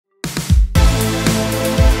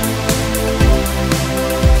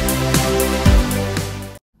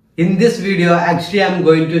In this video, actually I'm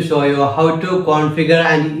going to show you how to configure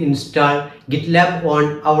and install GitLab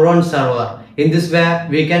on our own server. In this way,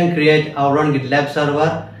 we can create our own GitLab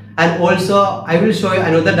server, and also I will show you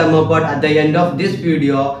another demo part at the end of this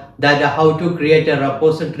video, that how to create a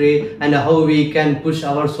repository and how we can push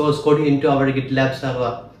our source code into our GitLab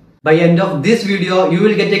server. By end of this video, you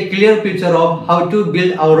will get a clear picture of how to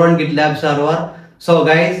build our own GitLab server. So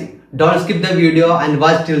guys, don't skip the video and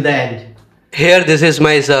watch till the end. Here this is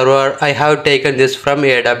my server. I have taken this from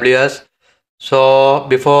AWS. So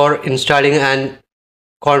before installing and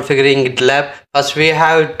configuring GitLab, first we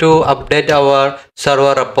have to update our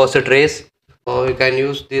server repositories. So you can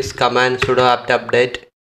use this command sudo apt update.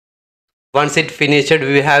 Once it finished,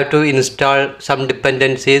 we have to install some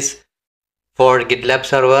dependencies for GitLab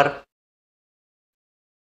server.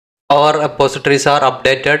 Our repositories are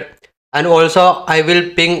updated, and also I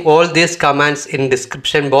will ping all these commands in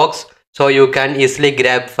description box, so you can easily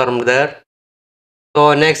grab from there.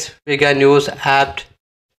 So next we can use apt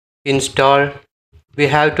install. We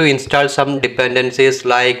have to install some dependencies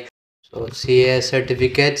like CA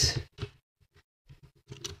certificates.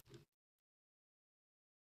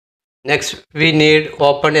 Next we need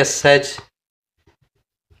openssh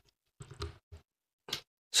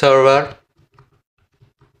server.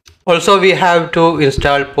 Also we have to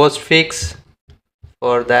install postfix.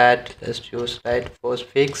 For that, just use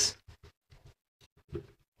postfix.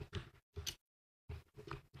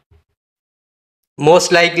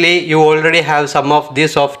 Most likely you already have some of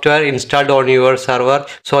this software installed on your server,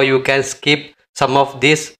 so you can skip some of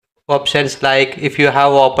these options. Like if you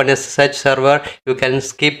have openssh server, you can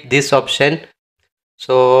skip this option.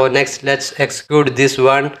 So next let's execute this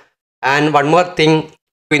one. And one more thing,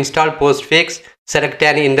 to install postfix, select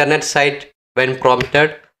an internet site when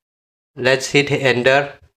prompted. Let's hit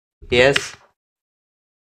enter. Yes.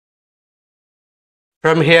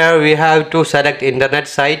 From here we have to select internet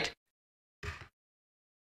site.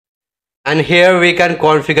 And here we can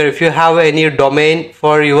configure. If you have any domain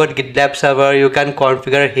for your GitLab server, you can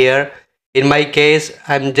configure here. In my case,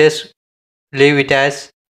 I'm just leave it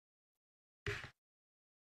as.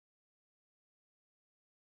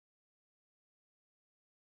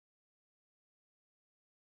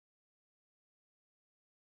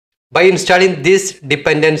 By installing these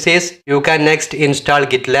dependencies, you can next install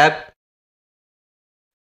GitLab.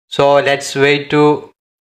 So let's wait to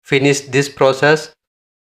finish this process.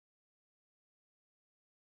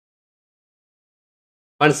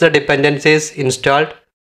 Once the dependency is installed,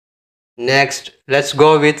 next let's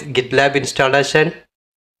go with GitLab installation.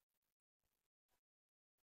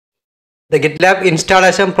 The GitLab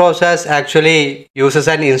installation process actually uses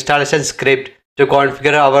an installation script to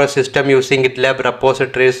configure our system using GitLab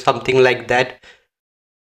repositories, something like that.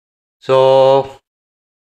 So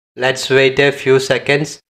let's wait a few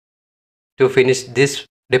seconds to finish this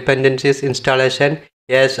dependencies installation.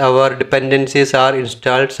 Yes, our dependencies are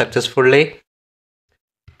installed successfully.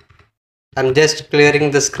 I'm just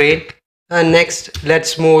clearing the screen. And next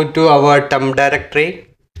let's move to our temp directory.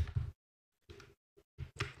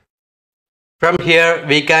 From here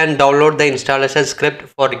we can download the installation script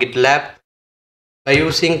for GitLab by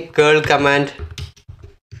using curl command.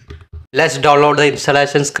 Let's download the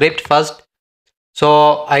installation script first.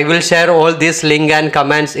 So I will share all these link and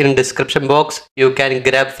commands in description box. You can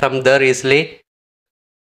grab from there easily.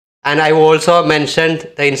 And I also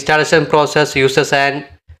mentioned the installation process uses an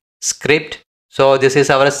script. So this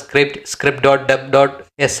is our script,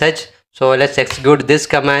 script.deb.sh. So let's execute this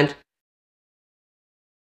command.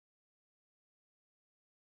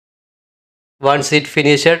 Once it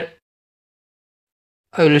finished,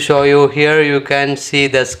 I will show you here. You can see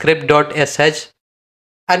the script.sh.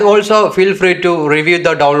 And also feel free to review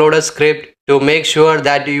the downloaded script to make sure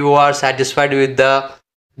that you are satisfied with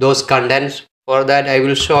those contents. For that I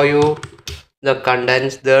will show you the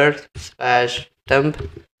contents there, /temp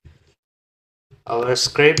our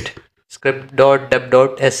script.deb.sh.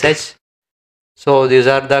 So these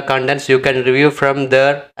are the contents. You can review from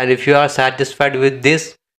there, and if you are satisfied with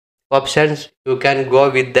these options, you can go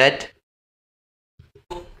with that.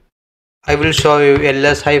 I will show you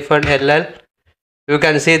ls-ll. You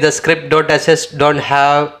can see the script.sh don't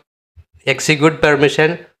have execute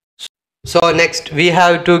permission. So next we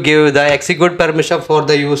have to give the execute permission for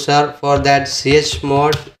the user. For that,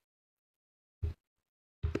 chmod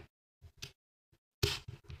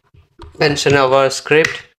mention our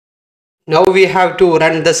script. Now we have to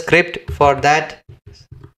run the script. For that,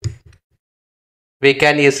 we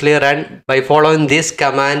can easily run by following this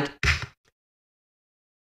command.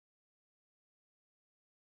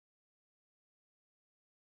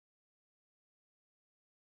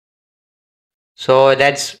 So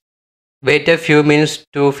let's Wait a few minutes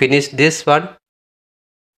to finish this one.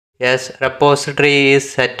 Yes, repository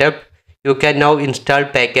is set up. You can now install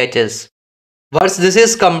packages. Once this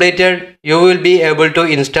is completed, you will be able to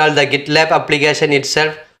install the GitLab application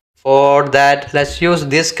itself. For that, let's use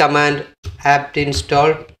this command apt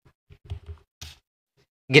install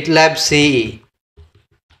gitlab-ce.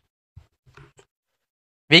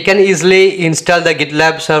 We can easily install the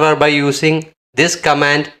GitLab server by using this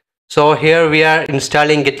command. So here we are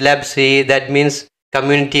installing gitlab-ce, that means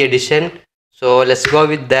community edition. So let's go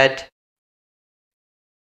with that.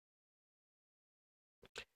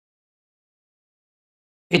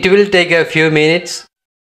 It will take a few minutes.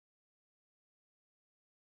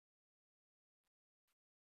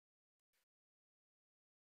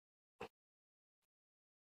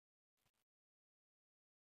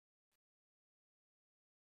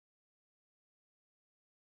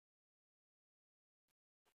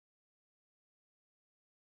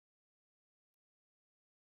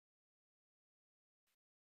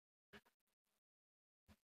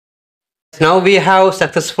 Now we have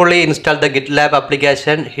successfully installed the GitLab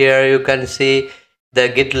application. Here you can see the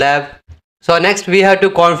GitLab. So next we have to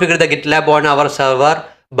configure the GitLab on our server.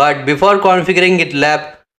 But before configuring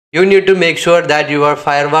GitLab, you need to make sure that your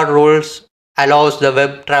firewall rules allows the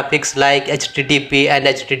web traffics like HTTP and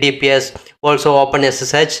HTTPS, also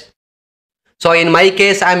OpenSSH. So in my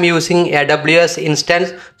case, I'm using AWS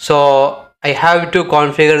instance. So I have to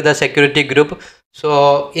configure the security group.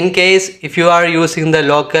 So in case if you are using the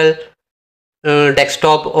local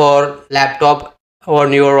desktop or laptop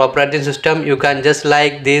on your operating system, you can just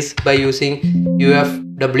like this by using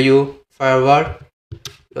ufw firewall,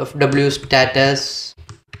 ufw status.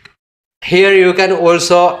 Here you can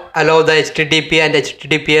also allow the HTTP and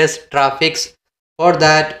HTTPS traffics. For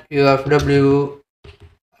that, ufw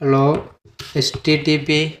allow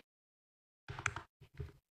HTTP,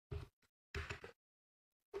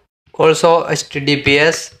 also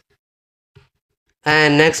HTTPS,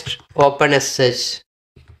 and next OpenSSH.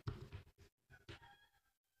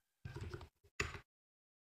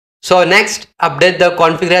 So next update the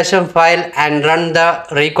configuration file and run the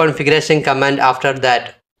reconfiguration command after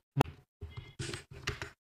that.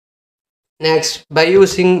 Next, by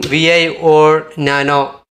using vi or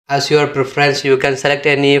nano as your preference, you can select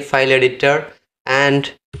any file editor,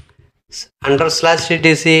 and under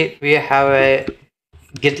 /etc we have a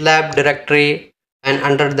GitLab directory, and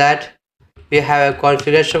under that we have a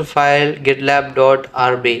configuration file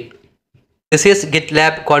gitlab.rb. This is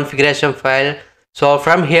GitLab configuration file. So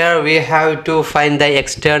from here we have to find the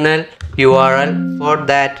external URL. For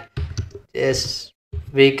that, yes,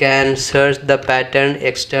 we can search the pattern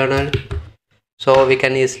external, so we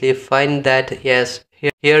can easily find that. Yes,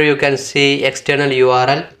 here you can see external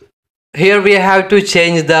URL. Here we have to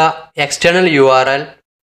change the external URL,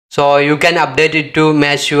 so you can update it to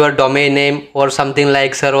match your domain name or something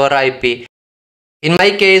like server IP. In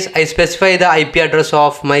my case, I specify the IP address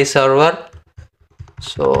of my server.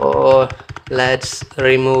 So let's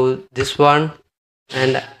remove this one,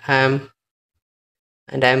 and I'm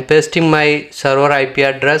pasting my server IP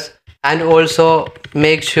address, and also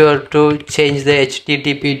make sure to change the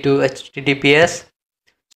HTTP to HTTPS.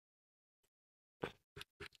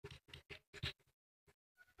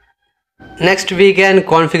 Next we can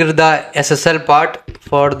configure the SSL part.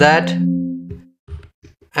 For that,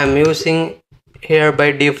 I'm using here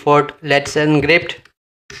by default let's encrypt.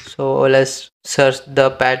 So let's search the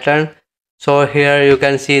pattern. So here you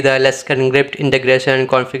can see the let's encrypt integration and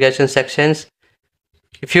configuration sections.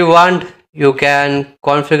 If you want, you can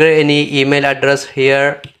configure any email address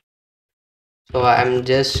here. So I'm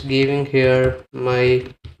just giving here my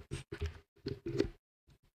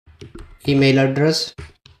email address.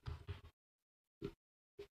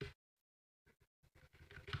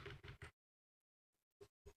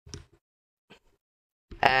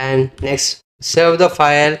 And next, save the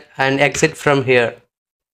file and exit from here.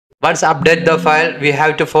 Once update the file, we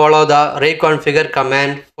have to follow the reconfigure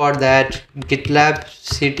command. For that,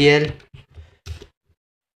 gitlab-ctl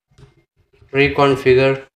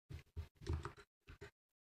reconfigure.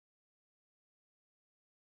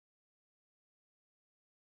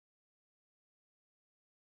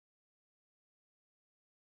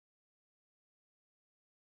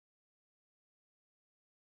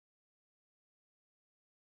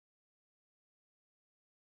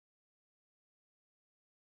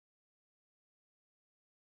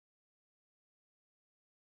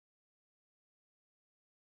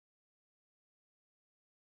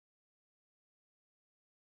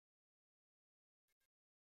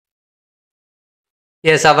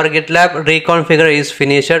 Yes, our GitLab reconfigure is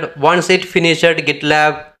finished. Once it finished,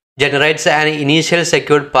 GitLab generates an initial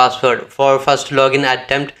secured password for first login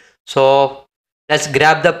attempt. So let's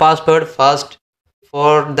grab the password first.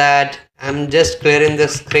 For that, I'm just clearing the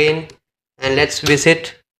screen and let's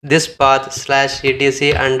visit this path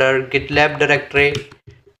 /etc under GitLab directory.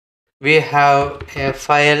 We have a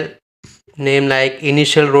file name like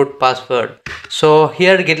initial root password. So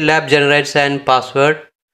here GitLab generates an password.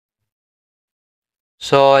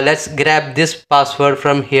 So let's grab this password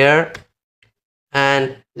from here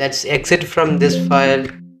and let's exit from this file.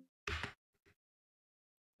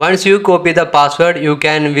 Once you copy the password, you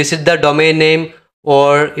can visit the domain name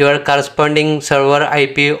or your corresponding server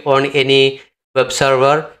IP on any web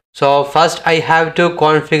server. So first I have to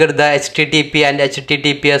configure the HTTP and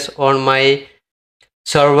HTTPS on my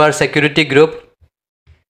server security group.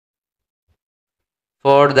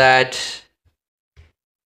 For that,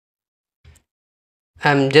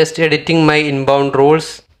 I'm just editing my inbound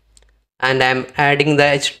rules and I'm adding the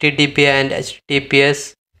HTTP and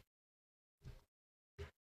HTTPS.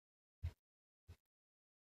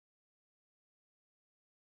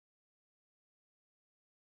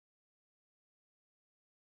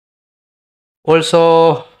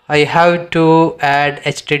 Also, I have to add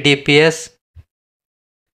HTTPS.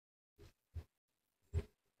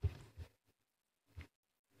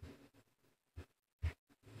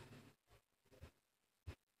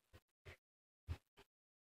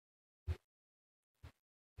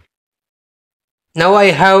 Now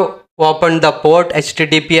I have opened the port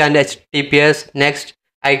HTTP and HTTPS. Next,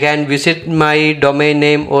 I can visit my domain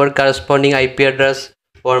name or corresponding IP address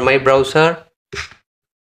for my browser.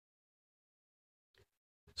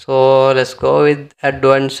 So let's go with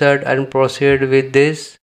advanced and proceed with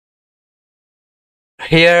this.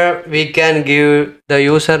 Here we can give the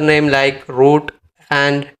username like root,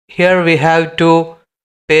 and here we have to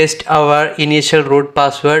paste our initial root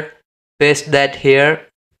password. Paste that here.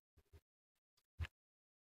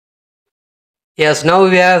 Yes, now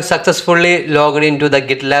we have successfully logged into the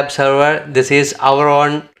GitLab server. This is our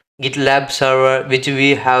own GitLab server which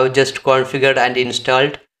we have just configured and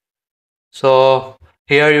installed. So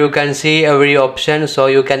here you can see every option, so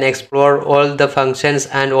you can explore all the functions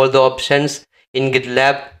and all the options in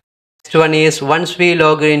GitLab. Next one is, once we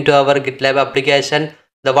log into our GitLab application,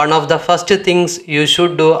 one of the first things you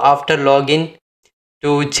should do after login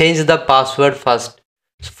to change the password first.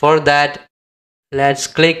 For that, let's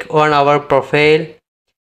click on our profile,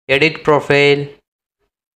 edit profile,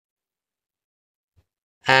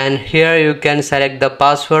 and here you can select the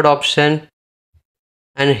password option,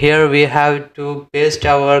 and here we have to paste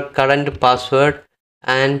our current password,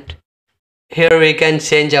 and here we can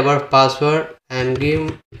change our password and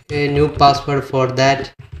give a new password for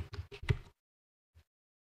that,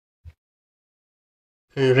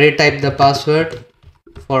 and retype the password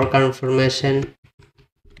for confirmation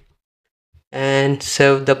and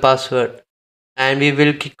save the password, and we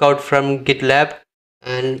will kick out from GitLab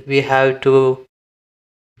and we have to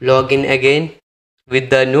log in again with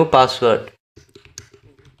the new password.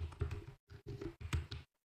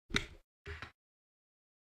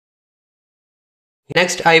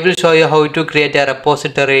 Next, I will show you how to create a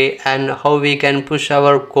repository and how we can push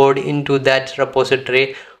our code into that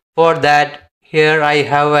repository. For that, here I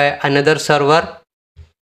have another server.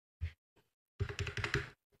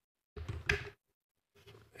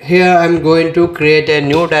 Here I'm going to create a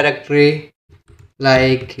new directory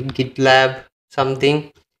like GitLab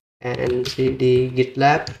something and cd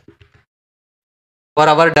GitLab. For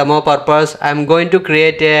our demo purpose, I'm going to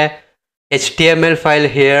create a HTML file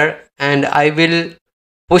here and I will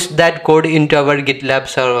push that code into our GitLab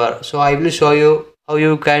server. So I will show you how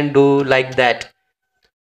you can do like that.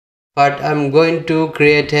 But I'm going to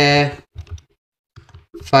create a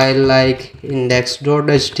file like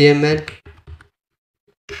index.html.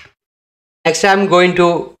 Next, I'm going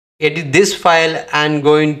to edit this file and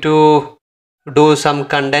going to do some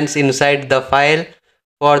contents inside the file.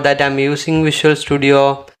 For that, I'm using Visual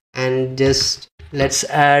Studio and just let's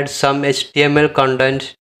add some HTML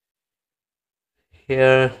content.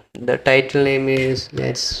 Here the title name is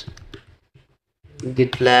let's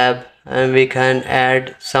GitLab, and we can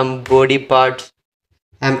add some body parts.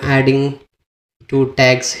 I'm adding 2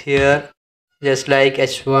 tags here just like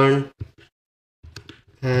h1,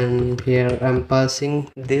 and here I'm passing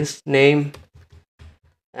this name,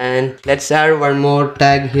 and let's add one more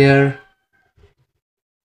tag here,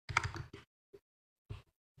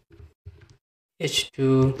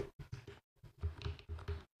 h2,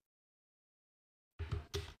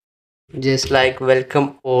 just like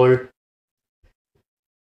welcome all,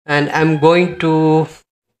 and I'm going to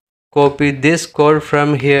copy this code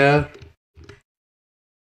from here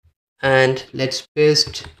and let's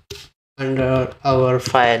paste under our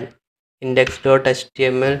file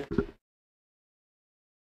index.html.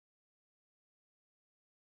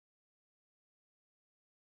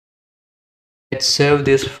 Let's save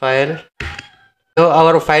this file. So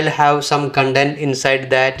our file have some content inside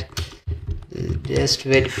that. Just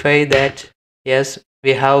verify that yes,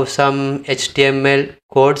 we have some HTML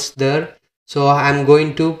codes there. So I'm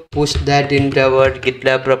going to push that into our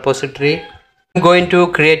GitLab repository. I'm going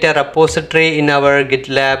to create a repository in our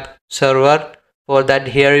GitLab server. For that,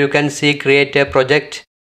 here you can see create a project.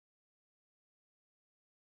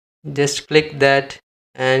 Just click that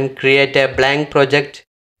and create a blank project.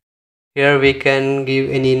 Here we can give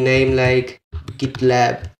any name like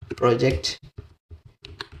GitLab project.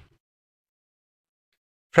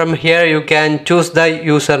 From here you can choose the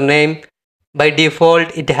username. By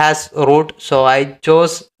default it has root, so I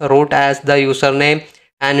chose root as the username,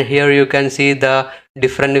 and here you can see the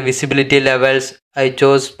different visibility levels. I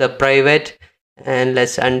chose the private, and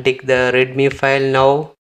let's untick the readme file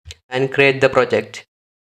now and create the project.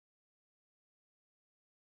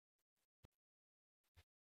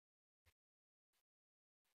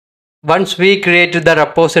 Once we create the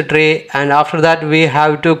repository, and after that we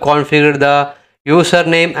have to configure the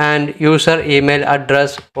username and user email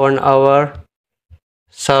address on our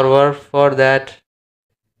server. For that,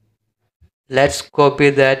 let's copy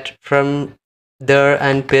that from there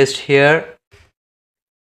and paste here.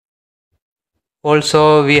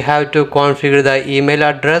 Also we have to configure the email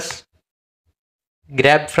address.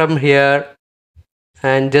 Grab from here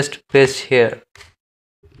and just paste here.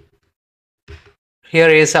 Here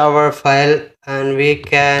is our file, and we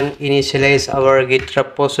can initialize our Git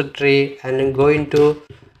repository, and I'm going to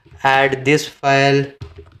add this file.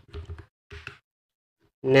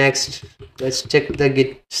 Next, let's check the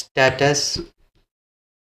Git status.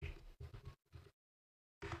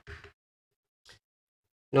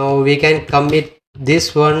 Now we can commit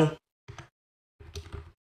this one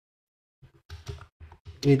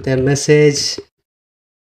with a message.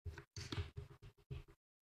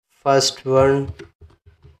 First one.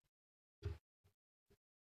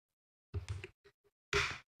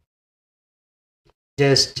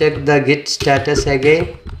 Just check the Git status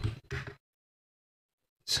again.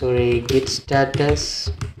 Git status.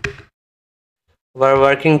 Our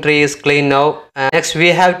working tree is clean now. And next we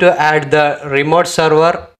have to add the remote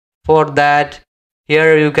server. For that,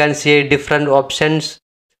 here you can see different options.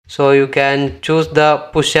 So you can choose the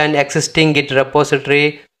push an existing Git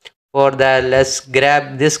repository. For that, let's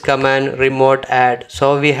grab this command remote add.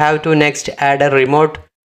 So we have to next add a remote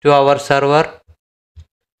to our server.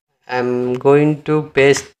 I'm going to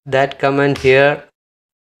paste that command here.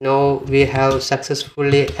 Now we have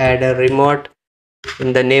successfully added a remote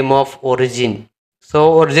in the name of origin.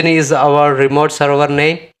 So origin is our remote server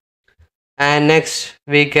name. And next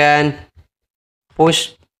we can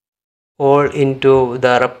push all into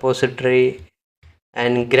the repository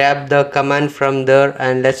and grab the command from there,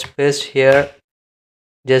 and let's paste here.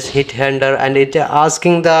 Just hit enter, and it's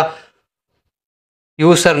asking the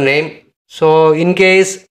username. So in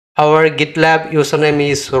case our GitLab username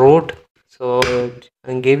is root, so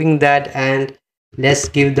I'm giving that, and let's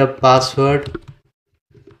give the password.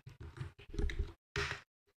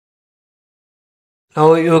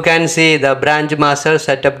 Now you can see the branch master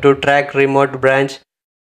set up to track remote branch,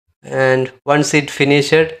 and once it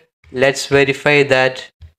finished, let's verify that.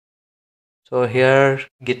 So here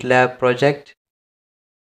GitLab project,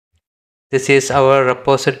 this is our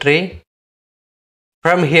repository.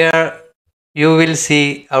 From here you will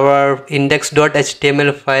see our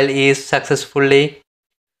index.html file is successfully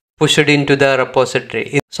pushed into the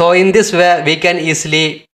repository. So in this way we can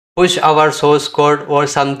easily push our source code or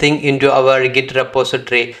something into our Git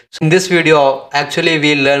repository. So in this video actually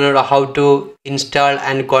we learned how to install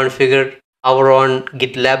and configure our own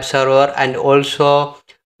GitLab server, and also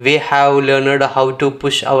we have learned how to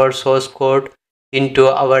push our source code into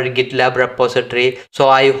our GitLab repository. So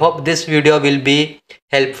I hope this video will be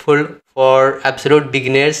helpful for absolute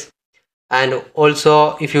beginners, and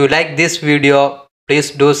also if you like this video, please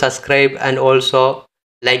do subscribe and also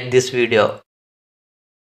like this video.